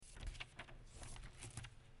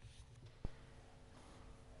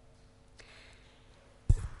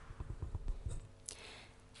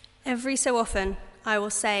Every so often, I will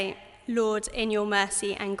say, Lord, in your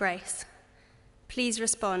mercy and grace, please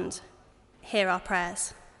respond, hear our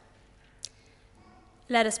prayers.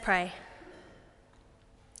 Let us pray.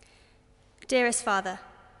 Dearest Father,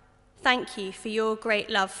 thank you for your great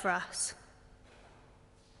love for us.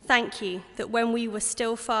 Thank you that when we were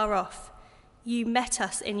still far off, you met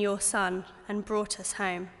us in your Son and brought us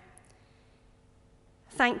home.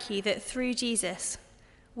 Thank you that through Jesus,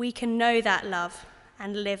 we can know that love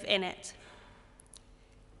and live in it.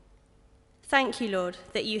 Thank you, Lord,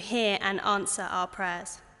 that you hear and answer our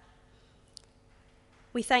prayers.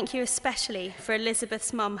 We thank you especially for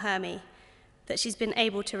Elizabeth's mum, Hermie, that she's been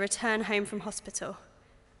able to return home from hospital,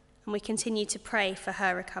 and we continue to pray for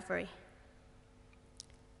her recovery.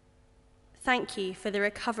 Thank you for the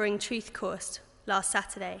Recovering Truth course last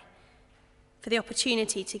Saturday, for the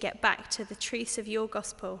opportunity to get back to the truths of your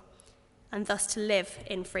gospel and thus to live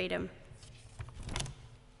in freedom.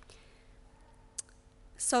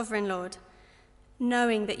 Sovereign Lord,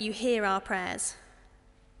 knowing that you hear our prayers,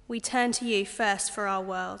 we turn to you first for our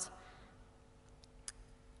world.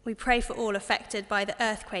 We pray for all affected by the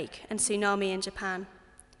earthquake and tsunami in Japan.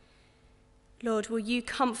 Lord, will you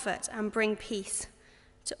comfort and bring peace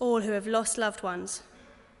to all who have lost loved ones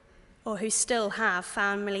or who still have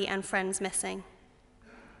family and friends missing.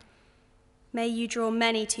 May you draw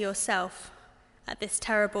many to yourself at this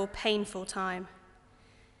terrible, painful time.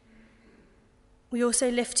 We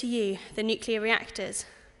also lift to you the nuclear reactors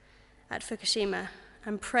at Fukushima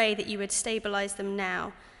and pray that you would stabilize them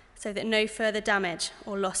now so that no further damage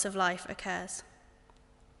or loss of life occurs.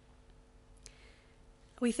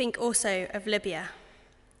 We think also of Libya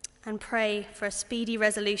and pray for a speedy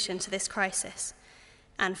resolution to this crisis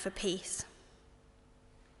and for peace.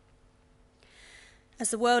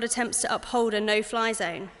 As the world attempts to uphold a no-fly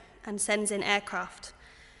zone and sends in aircraft,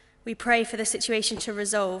 we pray for the situation to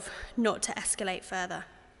resolve, not to escalate further.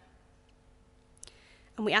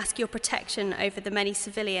 And we ask your protection over the many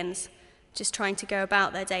civilians just trying to go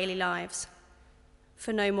about their daily lives,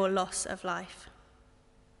 for no more loss of life.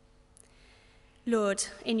 Lord,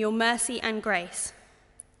 in your mercy and grace,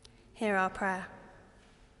 hear our prayer.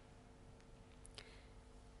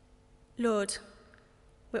 Lord,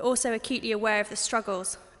 we're also acutely aware of the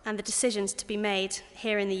struggles and the decisions to be made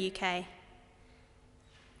here in the UK.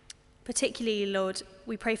 Particularly, Lord,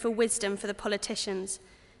 we pray for wisdom for the politicians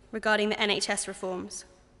regarding the NHS reforms.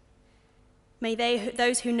 May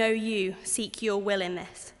those who know you seek your will in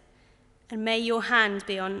this, and may your hand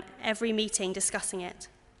be on every meeting discussing it.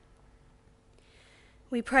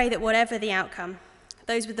 We pray that whatever the outcome,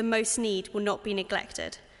 those with the most need will not be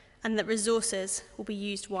neglected, and that resources will be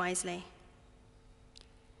used wisely.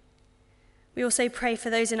 We also pray for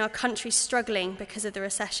those in our country struggling because of the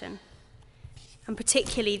recession, and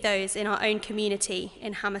particularly those in our own community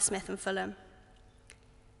in Hammersmith and Fulham.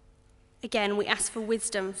 Again, we ask for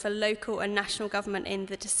wisdom for local and national government in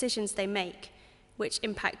the decisions they make, which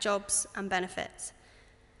impact jobs and benefits.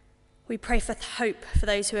 We pray for hope for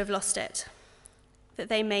those who have lost it, that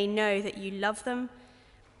they may know that you love them,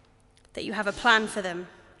 that you have a plan for them,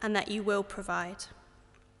 and that you will provide.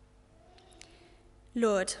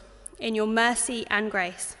 Lord, in your mercy and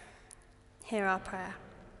grace, hear our prayer.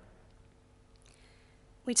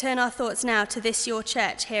 We turn our thoughts now to this your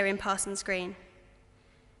church here in Parsons Green.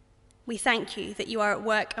 We thank you that you are at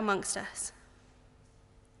work amongst us.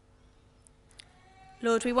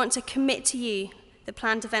 Lord, we want to commit to you the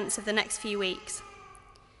planned events of the next few weeks.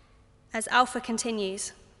 As Alpha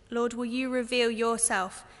continues, Lord, will you reveal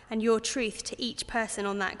yourself and your truth to each person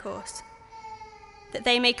on that course, that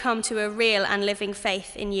they may come to a real and living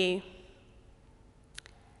faith in you.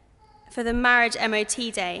 For the marriage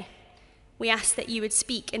MOT day, we ask that you would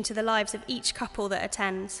speak into the lives of each couple that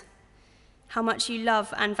attends, how much you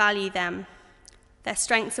love and value them, their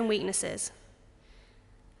strengths and weaknesses.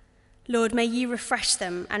 Lord, may you refresh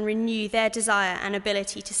them and renew their desire and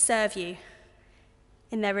ability to serve you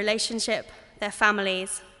in their relationship, their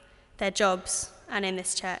families, their jobs, and in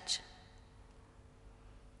this church.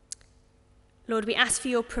 Lord, we ask for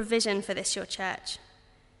your provision for this, your church.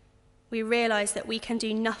 We realize that we can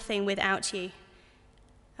do nothing without you,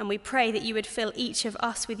 and we pray that you would fill each of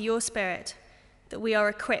us with your Spirit, that we are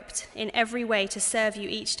equipped in every way to serve you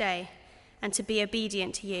each day and to be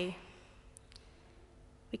obedient to you.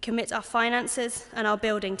 We commit our finances and our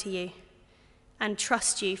building to you and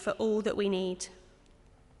trust you for all that we need.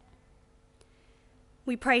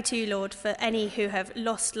 We pray too, Lord, for any who have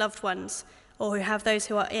lost loved ones or who have those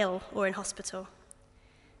who are ill or in hospital.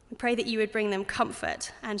 We pray that you would bring them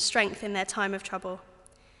comfort and strength in their time of trouble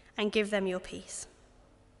and give them your peace.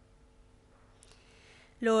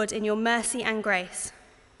 Lord, in your mercy and grace,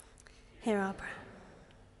 Hear our prayer.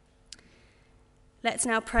 Let's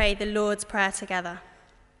now pray the Lord's Prayer together.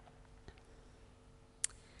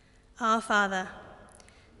 Our Father,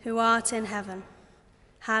 who art in heaven,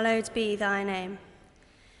 hallowed be thy name.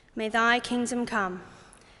 May thy kingdom come,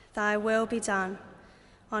 thy will be done,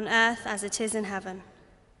 on earth as it is in heaven.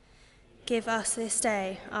 Give us this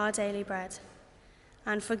day our daily bread,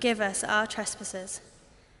 and forgive us our trespasses,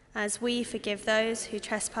 as we forgive those who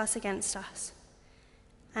trespass against us.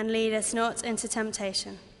 And lead us not into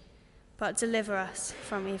temptation, but deliver us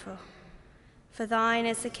from evil. For thine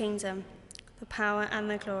is the kingdom, the power and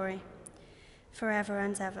the glory, forever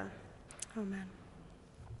and ever. Amen.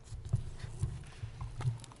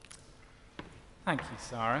 Thank you,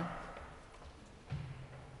 Sarah. I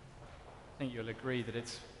think you'll agree that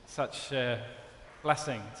it's such a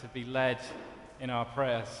blessing to be led in our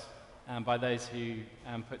prayers by those who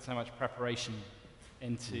put so much preparation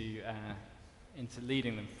into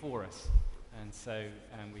leading them for us. And so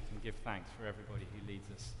we can give thanks for everybody who leads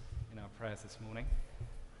us in our prayers this morning.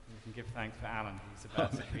 And we can give thanks for Alan, who's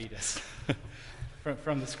about to read us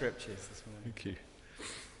from the scriptures this morning. Thank you.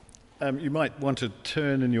 You might want to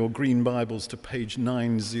turn in your green Bibles to page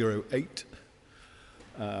 908.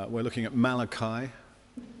 We're looking at Malachi.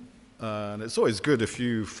 And it's always good if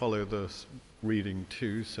you follow the reading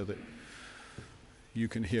too, so that you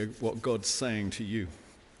can hear what God's saying to you.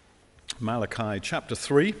 Malachi chapter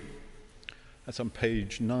 3. That's on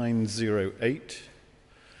page 908.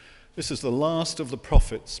 This is the last of the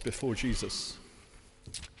prophets before Jesus.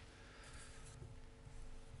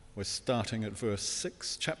 We're starting at verse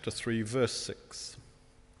 6, chapter 3, verse 6.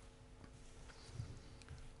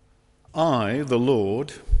 I, the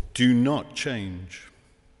Lord, do not change.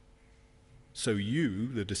 So you,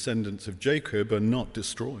 the descendants of Jacob, are not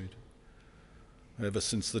destroyed. Ever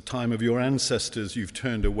since the time of your ancestors, you've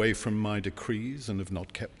turned away from my decrees and have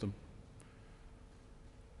not kept them.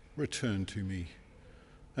 Return to me,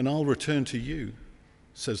 and I'll return to you,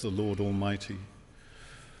 says the Lord Almighty.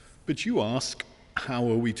 But you ask, how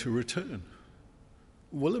are we to return?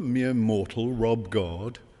 Will a mere mortal rob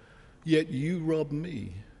God? Yet you rob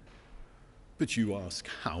me. But you ask,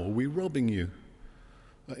 how are we robbing you?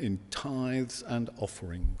 In tithes and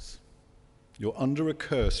offerings. You're under a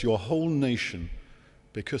curse, your whole nation,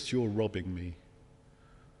 because you're robbing me.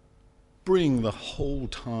 Bring the whole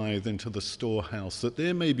tithe into the storehouse, that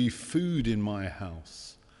there may be food in my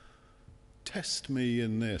house. Test me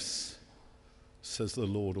in this, says the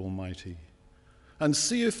Lord Almighty, and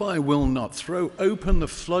see if I will not throw open the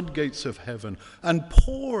floodgates of heaven and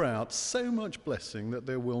pour out so much blessing that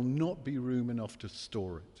there will not be room enough to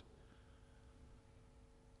store it.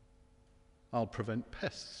 I'll prevent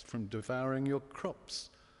pests from devouring your crops,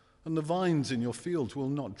 and the vines in your fields will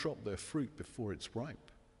not drop their fruit before it's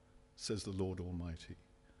ripe, says the Lord Almighty.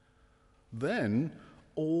 Then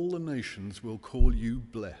all the nations will call you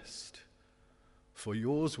blessed, for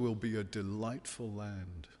yours will be a delightful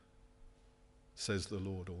land, says the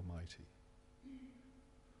Lord Almighty.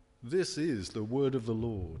 This is the word of the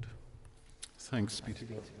Lord. Thanks be to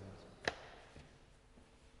God.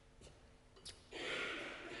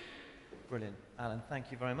 Brilliant. Alan,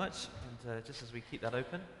 thank you very much. And just as we keep that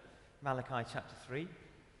open, Malachi chapter 3,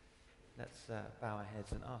 let's bow our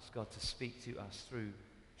heads and ask God to speak to us through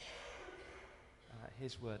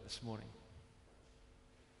his word this morning.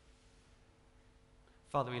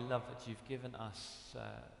 Father, we love that you've given us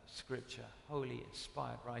scripture, holy,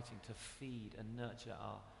 inspired writing to feed and nurture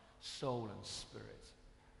our soul and spirit.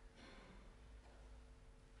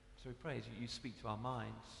 So we pray that you speak to our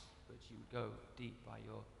minds, that you would go deep by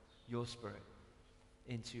your spirit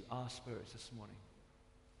into our spirits this morning.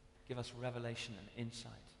 Give us revelation and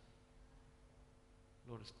insight.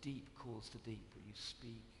 Lord, as deep calls to deep, will you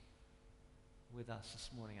speak with us this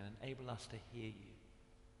morning and enable us to hear you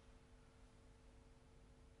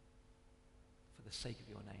for the sake of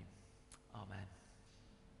your name. Amen.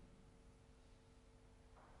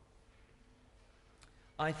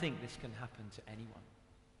 I think this can happen to anyone.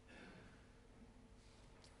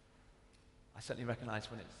 I certainly recognize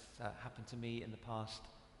when it's happened to me in the past.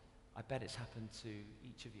 I bet it's happened to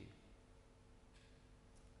each of you.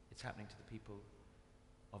 It's happening to the people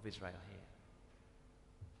of Israel here.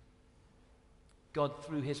 God,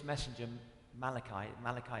 through his messenger Malachi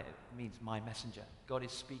means my messenger. God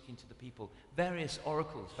is speaking to the people, various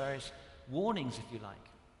oracles, various warnings, if you like,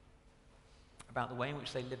 about the way in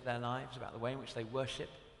which they live their lives, about the way in which they worship,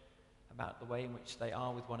 about the way in which they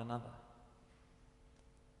are with one another.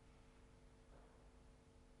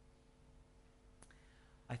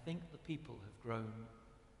 I think the people have grown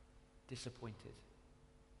disappointed.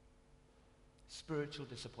 Spiritual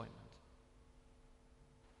disappointment.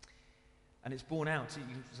 And it's borne out, you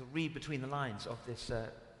can sort of read between the lines of this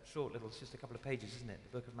short little, it's just a couple of pages, isn't it,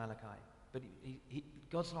 the book of Malachi. But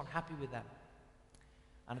God's not happy with them.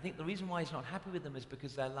 And I think the reason why he's not happy with them is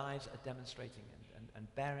because their lives are demonstrating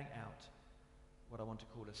and bearing out what I want to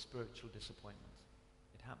call a spiritual disappointment.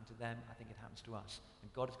 It happened to them, I think it happens to us.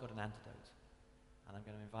 And God has got an antidote. And I'm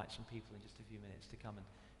going to invite some people in just a few minutes to come and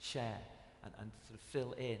share and sort of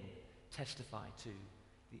fill in, testify to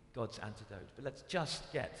God's antidote. But let's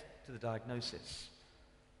just get to the diagnosis.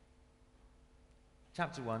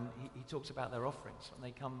 Chapter 1, he talks about their offerings when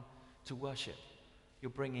they come to worship.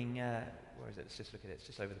 You're bringing, where is it? Let's just look at it. It's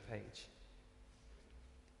just over the page.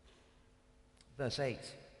 Verse 8,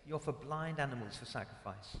 you offer blind animals for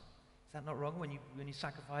sacrifice. Is that not wrong when you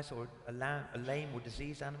sacrifice or a lame or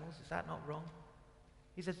diseased animals? Is that not wrong?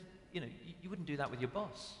 He says, you wouldn't do that with your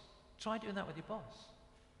boss. Try doing that with your boss.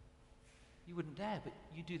 You wouldn't dare, but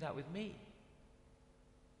you do that with me.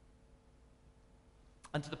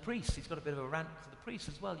 And to the priest, he's got a bit of a rant to the priest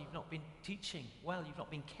as well. You've not been teaching well. You've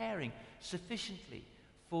not been caring sufficiently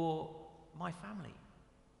for my family.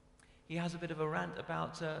 He has a bit of a rant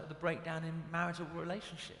about the breakdown in marital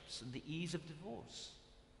relationships and the ease of divorce.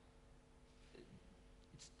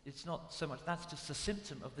 It's not so much, that's just a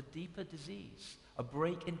symptom of the deeper disease, a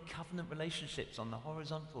break in covenant relationships on the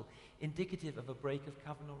horizontal, indicative of a break of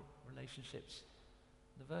covenant relationships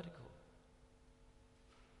on the vertical.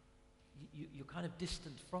 You're kind of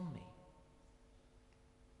distant from me.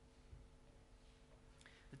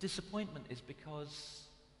 The disappointment is because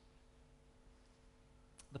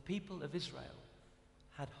the people of Israel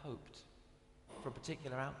had hoped for a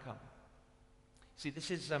particular outcome. See, this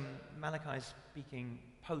is Malachi speaking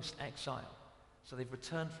post-exile. So they've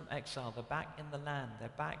returned from exile. They're back in the land. They're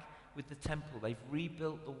back with the temple. They've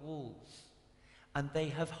rebuilt the walls. And they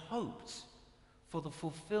have hoped for the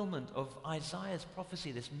fulfillment of Isaiah's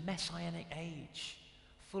prophecy, this messianic age,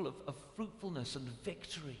 full of fruitfulness and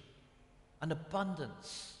victory and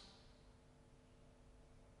abundance.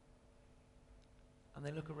 And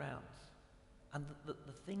they look around, and the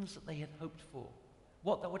things that they had hoped for,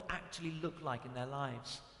 what that would actually look like in their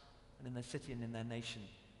lives and in their city and in their nation,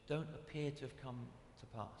 don't appear to have come to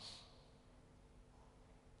pass.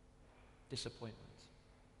 Disappointment.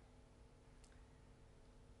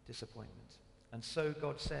 Disappointment. And so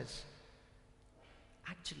God says,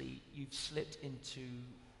 actually, you've slipped into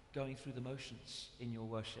going through the motions in your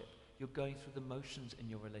worship. You're going through the motions in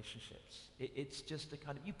your relationships. It's just a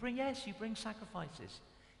kind of, you bring sacrifices.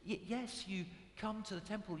 Yes, you come to the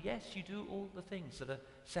temple. Yes, you do all the things that are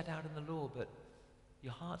set out in the law, but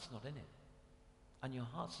your heart's not in it. And your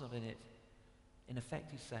heart's not in it, in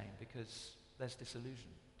effect, he's saying, because there's disillusion,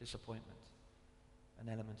 disappointment, an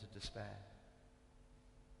element of despair.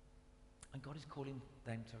 And God is calling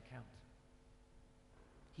them to account.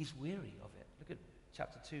 He's weary of it. Look at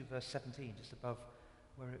chapter 2, verse 17, just above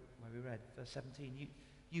where we read. Verse 17,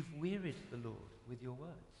 you've wearied the Lord with your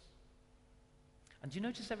words. And do you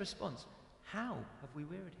notice their response? How have we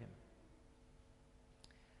wearied him?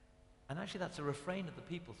 And actually that's a refrain of the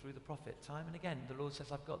people through the prophet. Time and again, the Lord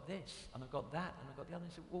says, I've got this, and I've got that, and I've got the other.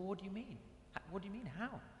 And he said, well, what do you mean? What do you mean?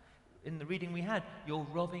 How? In the reading we had, you're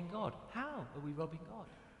robbing God. How are we robbing God?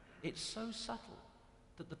 It's so subtle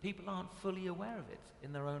that the people aren't fully aware of it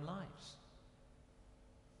in their own lives.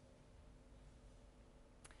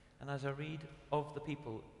 And as I read of the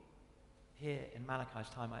people here in Malachi's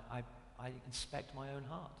time, I inspect my own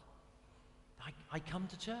heart. I come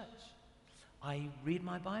to church. I read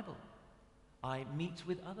my Bible. I meet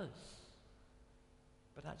with others.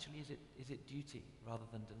 But actually, is it duty rather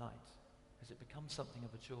than delight? Has it become something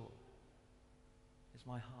of a chore? Is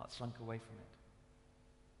my heart slunk away from it?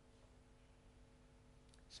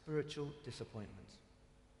 Spiritual disappointment.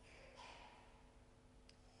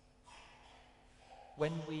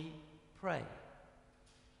 When we pray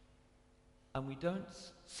and we don't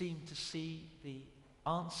seem to see the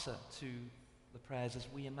answer to the prayers as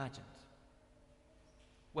we imagined,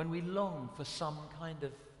 when we long for some kind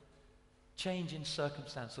of change in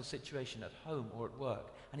circumstance or situation at home or at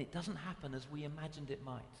work, and it doesn't happen as we imagined it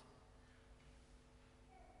might.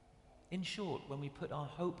 In short, when we put our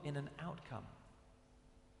hope in an outcome,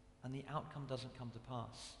 and the outcome doesn't come to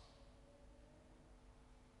pass,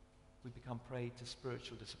 we become prey to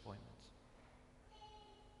spiritual disappointment.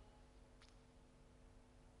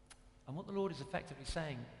 And what the Lord is effectively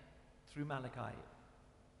saying through Malachi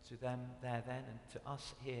to them there then and to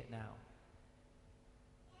us here now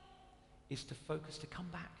is to focus, to come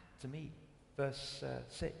back to me. Verse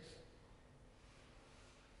 6.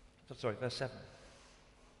 Verse 7.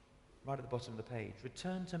 Right at the bottom of the page.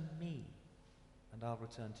 Return to me and I'll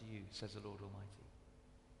return to you, says the Lord Almighty.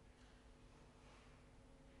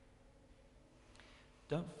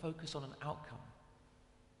 Don't focus on an outcome.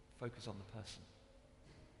 Focus on the person.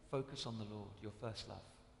 Focus on the Lord, your first love.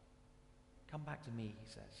 Come back to me,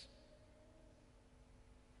 he says.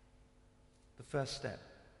 The first step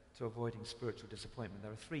to avoiding spiritual disappointment.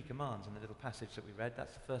 There are 3 commands in the little passage that we read.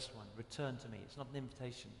 That's the first one. Return to me. It's not an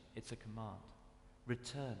invitation, it's a command.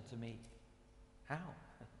 Return to me. How?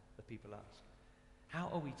 The people ask. How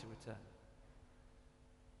are we to return?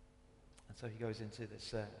 And so he goes into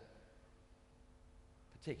this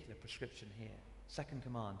particular prescription here. Second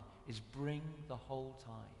command is bring the whole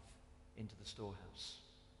tithe into the storehouse.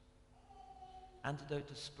 Antidote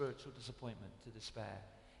to spiritual disappointment, to despair,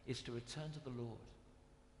 is to return to the Lord.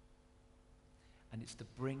 And it's to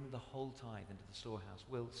bring the whole tithe into the storehouse.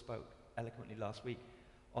 Will spoke eloquently last week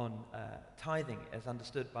on tithing as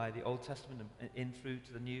understood by the Old Testament and in through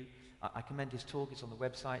to the New. I commend his talk. It's on the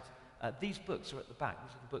website. These books are at the back.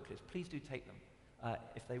 These are the booklets. Please do take them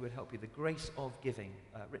if they would help you. The Grace of Giving,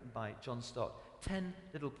 written by John Stott. 10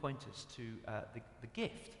 little pointers to the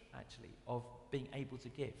gift, actually, of being able to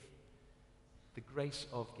give. The Grace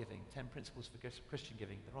of Giving, 10 Principles for Christian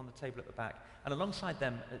Giving. They're on the table at the back. And alongside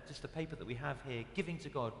them, just a paper that we have here, Giving to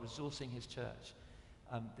God, Resourcing His Church.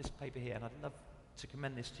 This paper here, and I'd love to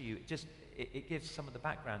commend this to you. It gives some of the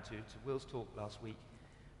background to Will's talk last week,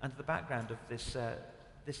 and to the background of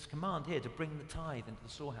this command here to bring the tithe into the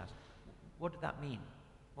storehouse. What did that mean?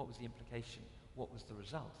 What was the implication? What was the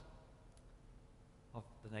result of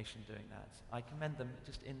the nation doing that? I commend them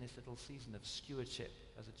just in this little season of stewardship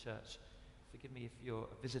as a church. Forgive me if you're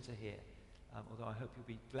a visitor here, although I hope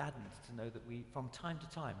you'll be gladdened to know that we, from time to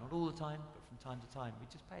time, not all the time, but from time to time, we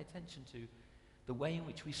just pay attention to the way in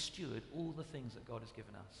which we steward all the things that God has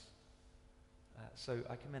given us. So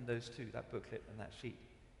I commend those two, that booklet and that sheet,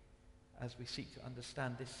 as we seek to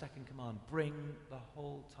understand this second command, bring the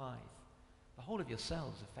whole tithe, the whole of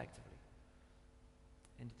yourselves effectively,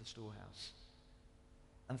 into the storehouse.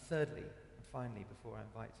 And thirdly, and finally, before I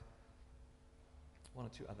invite one or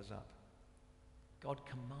two others up, God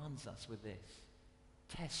commands us with this.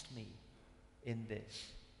 Test me in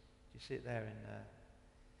this. Do you see it there in,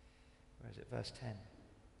 where is it, verse 10?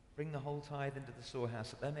 Bring the whole tithe into the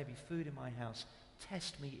storehouse, that there may be food in my house.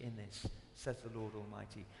 Test me in this, says the Lord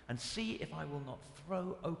Almighty, and see if I will not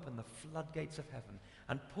throw open the floodgates of heaven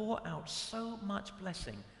and pour out so much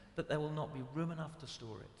blessing that there will not be room enough to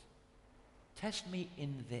store it. Test me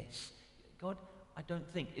in this. God, I don't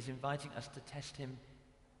think, is inviting us to test him,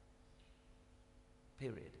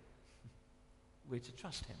 period. We're to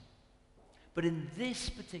trust him. But in this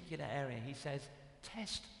particular area, he says,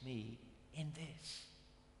 test me in this.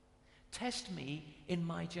 Test me in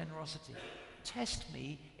my generosity. Test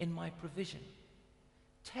me in my provision.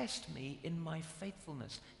 Test me in my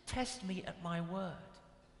faithfulness. Test me at my word.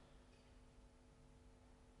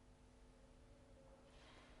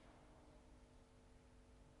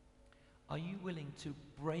 Are you willing to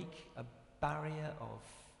break a barrier of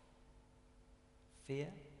fear,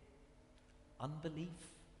 unbelief?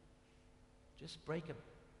 Just break a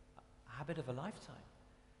habit of a lifetime.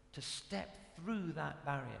 To step through that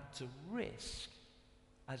barrier, to risk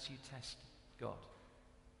as you test God.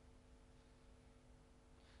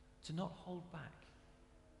 To not hold back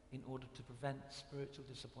in order to prevent spiritual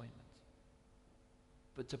disappointment,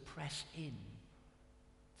 but to press in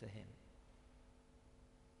to him.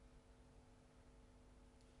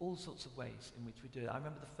 All sorts of ways in which we do it. I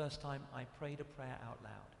remember the first time I prayed a prayer out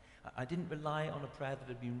loud. I didn't rely on a prayer that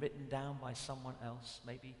had been written down by someone else,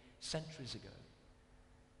 maybe centuries ago,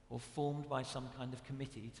 or formed by some kind of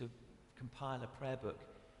committee to compile a prayer book.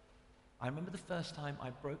 I remember the first time I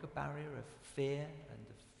broke a barrier of fear and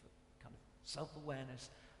of kind of self-awareness,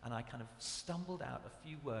 and I kind of stumbled out a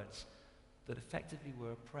few words that effectively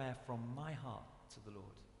were a prayer from my heart to the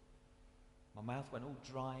Lord. My mouth went all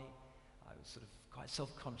dry. I was sort of quite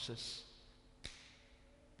self-conscious,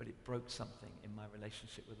 but it broke something in my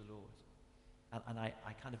relationship with the Lord. And I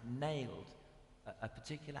kind of nailed a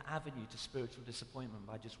particular avenue to spiritual disappointment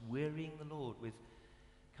by just wearying the Lord with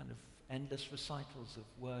kind of endless recitals of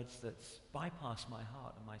words that bypass my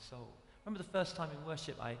heart and my soul. I remember the first time in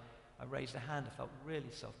worship I raised a hand. I felt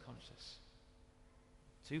really self-conscious.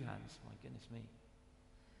 2 hands, my goodness me.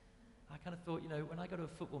 I kind of thought, when I go to a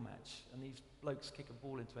football match and these blokes kick a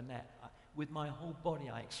ball into a net, with my whole body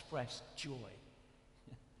I express joy,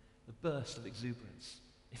 the burst of exuberance.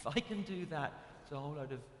 If I can do that to a whole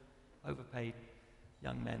load of overpaid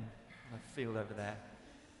young men in a field over there,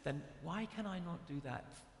 then why can I not do that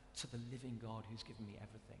to the living God who's given me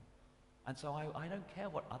everything? And so I don't care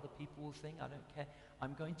what other people will think. I don't care.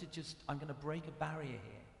 I'm going to break a barrier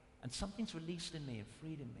here. And something's released in me and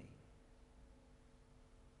freed in me.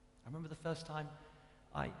 I remember the first time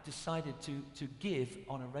I decided to give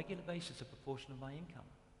on a regular basis a proportion of my income.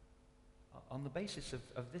 On the basis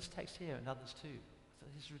of this text here and others too. So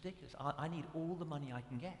this is ridiculous. I need all the money I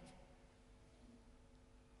can get.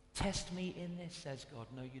 Test me in this, says God.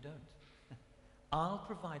 No, you don't. I'll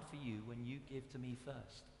provide for you when you give to me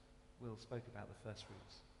first. Will spoke about the first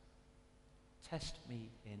fruits. Test me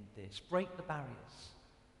in this. Break the barriers.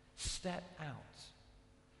 Step out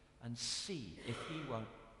and see if he won't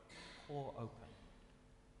pour open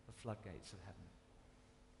the floodgates of heaven.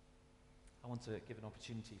 I want to give an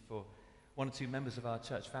opportunity for one or two members of our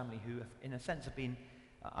church family who, have, in a sense, have been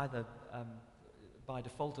either by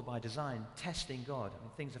default or by design testing God. I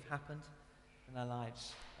mean, things have happened in their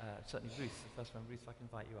lives. Certainly Ruth, the first one. Ruth, if I can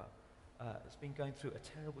invite you up. Has been going through a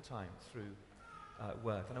terrible time through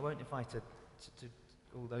work. And I won't invite her to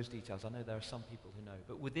all those details. I know there are some people who know.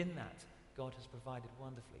 But within that, God has provided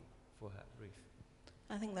wonderfully for her. Ruth.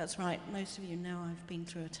 I think that's right. Most of you know I've been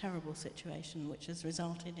through a terrible situation which has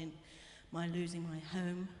resulted in my losing my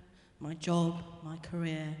home, my job, my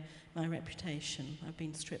career, my reputation. I've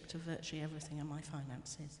been stripped of virtually everything and my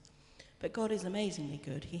finances. But God is amazingly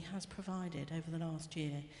good. He has provided over the last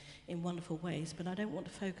year in wonderful ways, but I don't want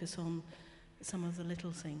to focus on some of the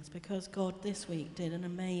little things, because God this week did an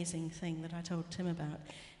amazing thing that I told Tim about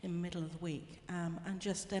in the middle of the week, and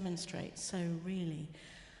just demonstrates so really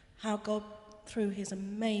how God, through his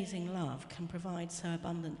amazing love, can provide so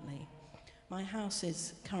abundantly. My house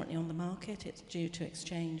is currently on the market. It's due to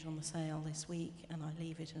exchange on the sale this week, and I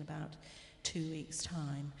leave it in about 2 weeks'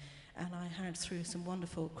 time. And I had, through some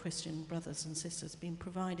wonderful Christian brothers and sisters, been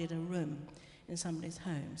provided a room in somebody's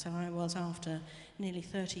home. So I was, after nearly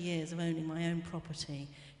 30 years of owning my own property,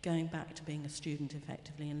 going back to being a student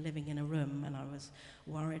effectively and living in a room, and I was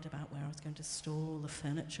worried about where I was going to store all the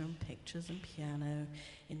furniture and pictures and piano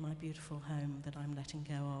in my beautiful home that I'm letting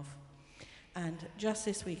go of. And just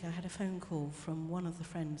this week I had a phone call from one of the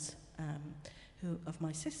friends of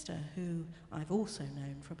my sister, who I've also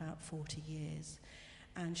known for about 40 years.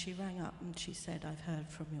 And she rang up and she said, "I've heard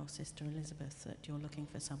from your sister Elizabeth that you're looking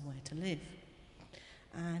for somewhere to live.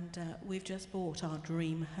 And we've just bought our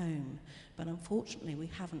dream home, but unfortunately we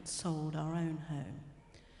haven't sold our own home.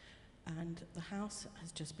 And the house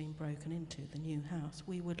has just been broken into, the new house.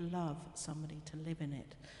 We would love somebody to live in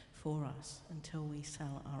it for us until we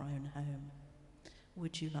sell our own home.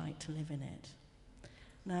 Would you like to live in it?"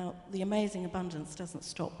 Now, the amazing abundance doesn't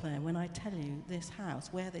stop there. When I tell you this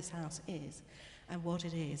house, where this house is, and what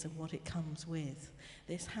it is and what it comes with,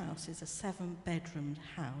 this house is a 7-bedroomed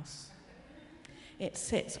house. It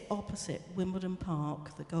sits opposite Wimbledon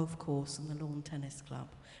Park, the golf course and the lawn tennis club,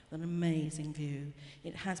 with an amazing view.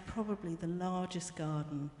 It has probably the largest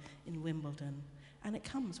garden in Wimbledon, and it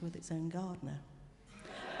comes with its own gardener.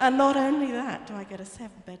 And not only that, do I get a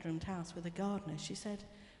 7-bedroomed house with a gardener. She said,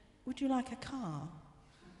 "Would you like a car?"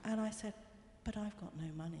 And I said, "But I've got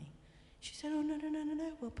no money." She said, "Oh, no,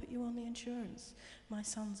 we'll put you on the insurance. My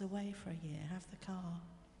son's away for a year, have the car."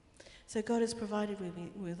 So God has provided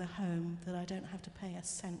me with a home that I don't have to pay a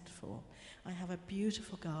cent for. I have a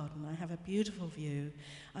beautiful garden, I have a beautiful view,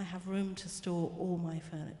 I have room to store all my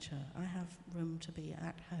furniture, I have room to be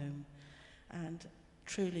at home. And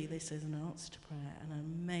truly this is an answer to prayer, and an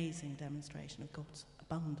amazing demonstration of God's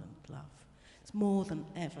abundant love. It's more than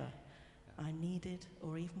ever I needed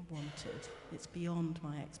or even wanted. It's beyond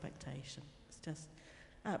my expectation. It's just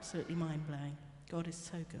absolutely mind-blowing. God is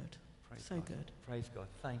so good. Praise so God. good. Praise God.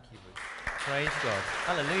 Thank you, Ruth. Praise God.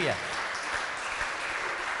 Hallelujah.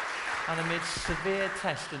 And amidst severe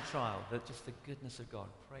test and trial, that just the goodness of God.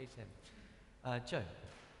 Praise him. Joe.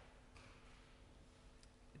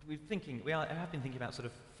 I have been thinking about sort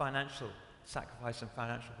of financial sacrifice and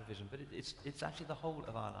financial provision, but it's actually the whole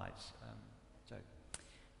of our lives. Joe.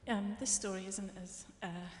 This story isn't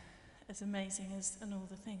as amazing as and all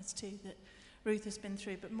the things too that Ruth has been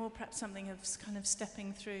through, but more perhaps something of kind of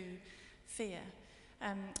stepping through fear.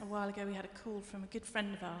 A while ago we had a call from a good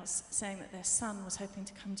friend of ours saying that their son was hoping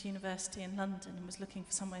to come to university in London and was looking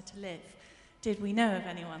for somewhere to live. Did we know of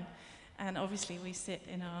anyone? And obviously we sit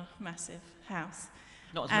in our massive house.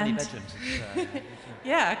 Not as many bedrooms.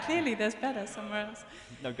 Yeah, clearly there's better somewhere else.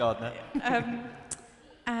 No gardener.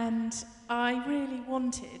 And I really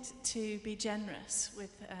wanted to be generous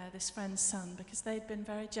with this friend's son, because they'd been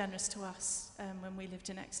very generous to us when we lived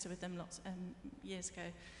in Exeter with them years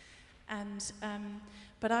ago. And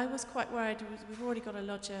but I was quite worried. We've already got a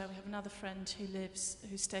lodger. We have another friend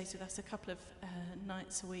who stays with us a couple of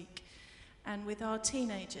nights a week. And with our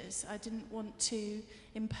teenagers, I didn't want to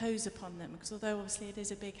impose upon them, because although obviously it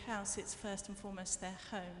is a big house, it's first and foremost their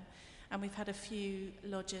home. And we've had a few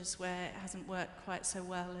lodgers where it hasn't worked quite so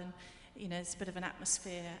well, and It's a bit of an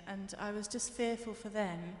atmosphere, and I was just fearful for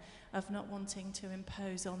them of not wanting to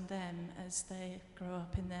impose on them as they grow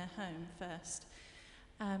up in their home first.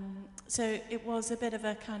 So it was a bit of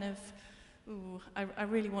a kind of, I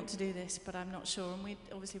really want to do this, but I'm not sure. And we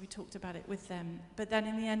talked about it with them. But then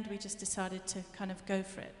in the end, we just decided to kind of go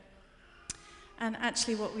for it. And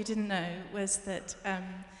actually what we didn't know was that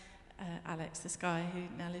Alex, this guy who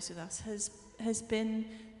now lives with us, has been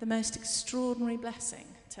the most extraordinary blessing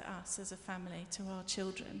to us as a family, to our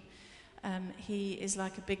children. He is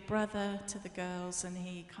like a big brother to the girls, and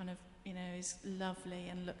he kind of, is lovely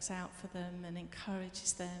and looks out for them and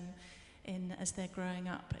encourages them as they're growing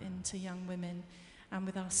up into young women. And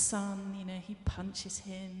with our son, he punches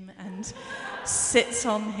him and sits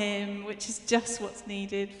on him, which is just what's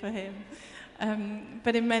needed for him.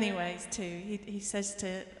 But in many ways too, he says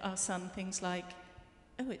to our son things like,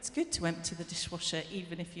 "Oh, it's good to empty the dishwasher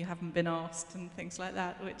even if you haven't been asked," and things like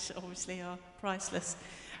that, which obviously are priceless.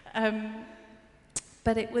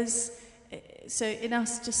 But it was, so in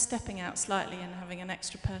us just stepping out slightly and having an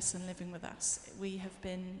extra person living with us, we have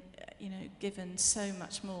been, given so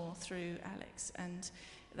much more through Alex, and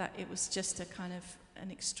that it was just a kind of an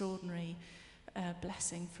extraordinary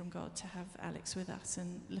blessing from God to have Alex with us.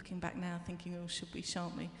 And looking back now, thinking, should we,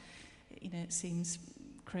 shan't we? It seems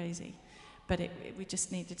crazy, but we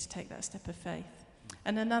just needed to take that step of faith.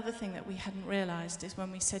 And another thing that we hadn't realised is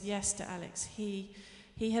when we said yes to Alex, he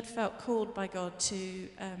had felt called by God to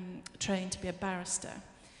train to be a barrister,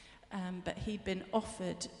 but he'd been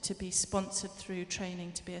offered to be sponsored through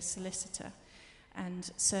training to be a solicitor. And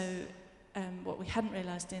so what we hadn't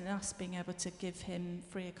realised in us being able to give him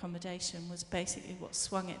free accommodation was basically what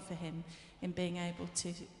swung it for him in being able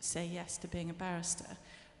to say yes to being a barrister,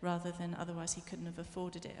 rather than otherwise he couldn't have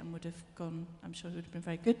afforded it and would have gone, I'm sure he would have been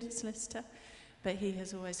very good at solicitor, but he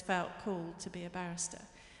has always felt called to be a barrister.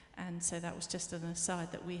 And so that was just an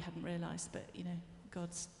aside that we hadn't realised, but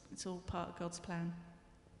it's all part of God's plan.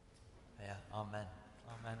 Yeah, amen.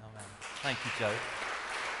 Amen, amen. Thank you, Joe.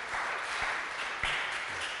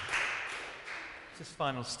 This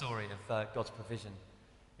final story of God's provision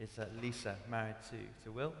is Lisa, married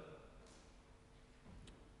to Will.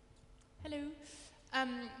 Hello.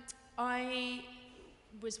 I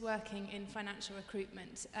was working in financial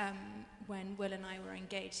recruitment when Will and I were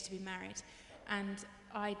engaged to be married, and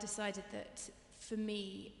I decided that for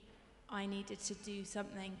me, I needed to do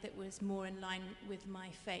something that was more in line with my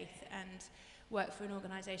faith and work for an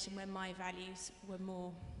organisation where my values were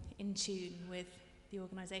more in tune with the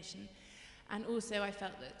organisation. And also I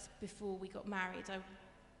felt that before we got married,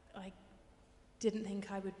 I didn't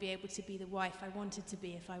think I would be able to be the wife I wanted to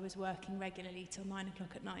be if I was working regularly till 9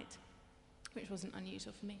 o'clock at night, which wasn't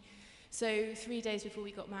unusual for me. So 3 days before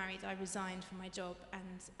we got married, I resigned from my job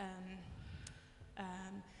and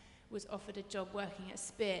was offered a job working at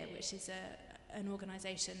Spear, which is an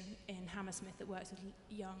organisation in Hammersmith that works with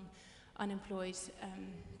young, unemployed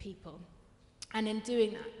people. And in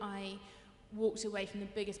doing that, I walked away from the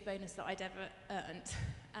biggest bonus that I'd ever earned,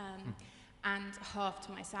 and halved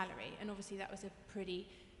my salary. And obviously that was a pretty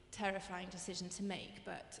terrifying decision to make,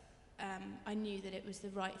 but I knew that it was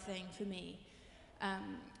the right thing for me.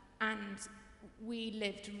 And we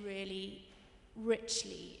lived really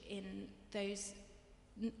richly in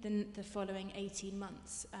the following 18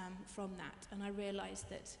 months from that. And I realised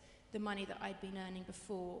that the money that I'd been earning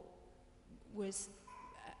before was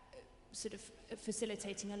sort of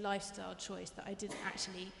facilitating a lifestyle choice that I didn't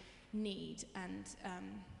actually need, and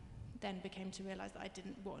then became to realise that I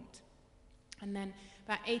didn't want. And then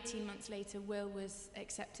about 18 months later, Will was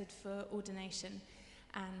accepted for ordination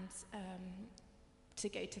and to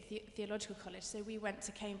go to theological college. So we went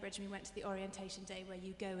to Cambridge and we went to the orientation day where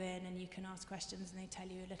you go in and you can ask questions and they tell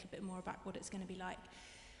you a little bit more about what it's going to be like.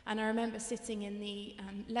 And I remember sitting in the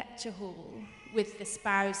lecture hall with the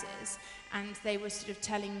spouses, and they were sort of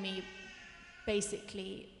telling me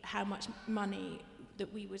basically how much money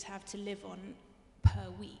that we would have to live on per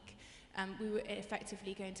week. We were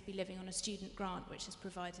effectively going to be living on a student grant, which is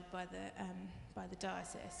provided by the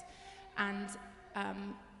diocese. And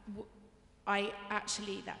I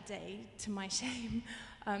actually that day, to my shame,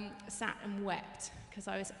 sat and wept because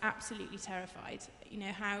I was absolutely terrified.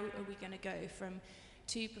 How are we going to go from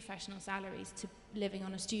 2 professional salaries to living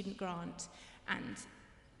on a student grant and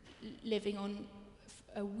living on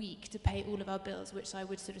a week to pay all of our bills, which I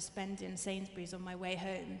would sort of spend in Sainsbury's on my way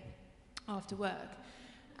home after work.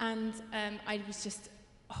 And I was just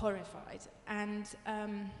horrified. And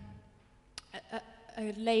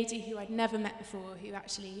a lady who I'd never met before, who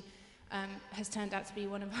actually has turned out to be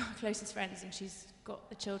one of our closest friends, and she's got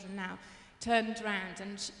the children now, turned around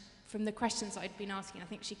and from the questions I'd been asking, I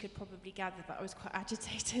think she could probably gather that I was quite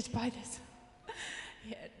agitated by this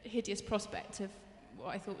hideous prospect of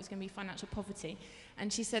what I thought was going to be financial poverty.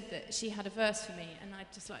 And she said that she had a verse for me, and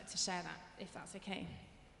I'd just like to share that, if that's okay.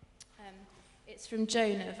 It's from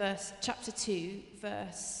Jonah, chapter 2,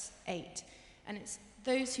 verse 8. And it's,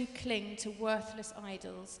 those who cling to worthless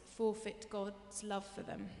idols forfeit God's love for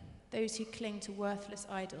them. Those who cling to worthless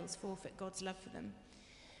idols forfeit God's love for them.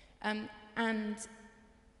 And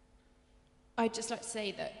I'd just like to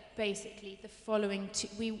say that basically the following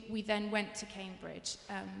we then went to Cambridge.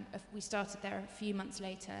 We started there a few months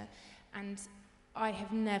later, and I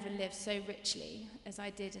have never lived so richly as I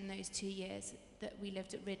did in those 2 years that we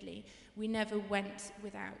lived at Ridley. We never went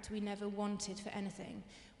without. We never wanted for anything.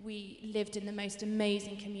 We lived in the most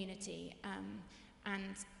amazing community,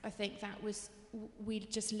 and I think that was, we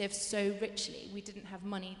just lived so richly. We didn't have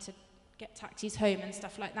money to get taxis home and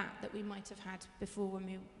stuff like that we might have had before when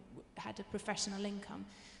we had a professional income.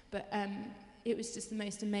 But it was just the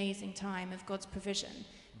most amazing time of God's provision.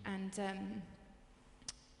 And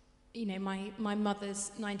you know, my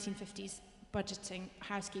mother's 1950s budgeting,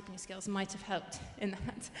 housekeeping skills might have helped in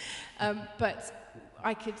that. But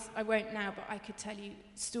I won't now, but I could tell you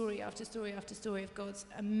story after story after story of God's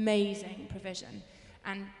amazing provision,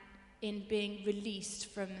 and in being released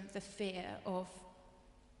from the fear of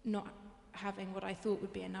not having what I thought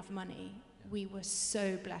would be enough money. We were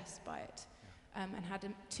so blessed by it, and had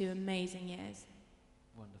 2 amazing years.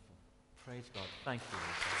 Wonderful. Praise God. Thank you,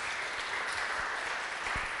 Lisa.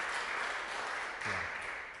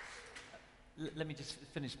 Let me just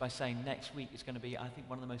finish by saying next week is going to be, I think,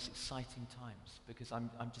 one of the most exciting times, because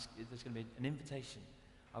there's going to be an invitation.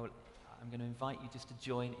 I'm going to invite you just to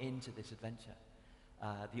join into this adventure.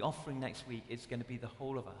 The offering next week is going to be the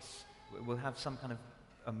whole of us. We'll have some kind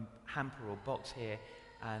of hamper or box here,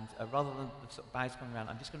 and rather than the sort of bags coming around,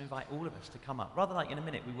 I'm just going to invite all of us to come up. Rather like in a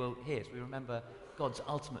minute we will here, as we remember God's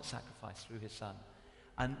ultimate sacrifice through his Son.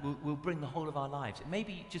 And we'll bring the whole of our lives. It may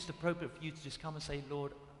be just appropriate for you to just come and say,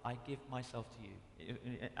 Lord, I give myself to you.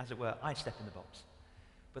 As it were, I step in the box.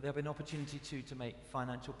 But there'll be an opportunity to make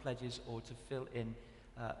financial pledges or to fill in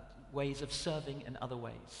ways of serving in other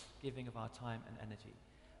ways, giving of our time and energy.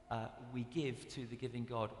 We give to the giving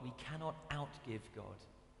God. We cannot outgive God.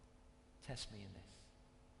 Test me in this.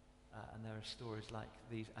 And there are stories like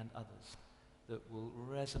these and others that will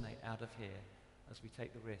resonate out of here as we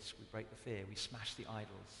take the risk, we break the fear, we smash the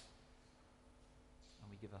idols,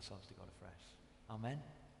 and we give ourselves to God afresh. Amen?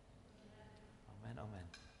 Amen,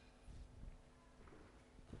 amen.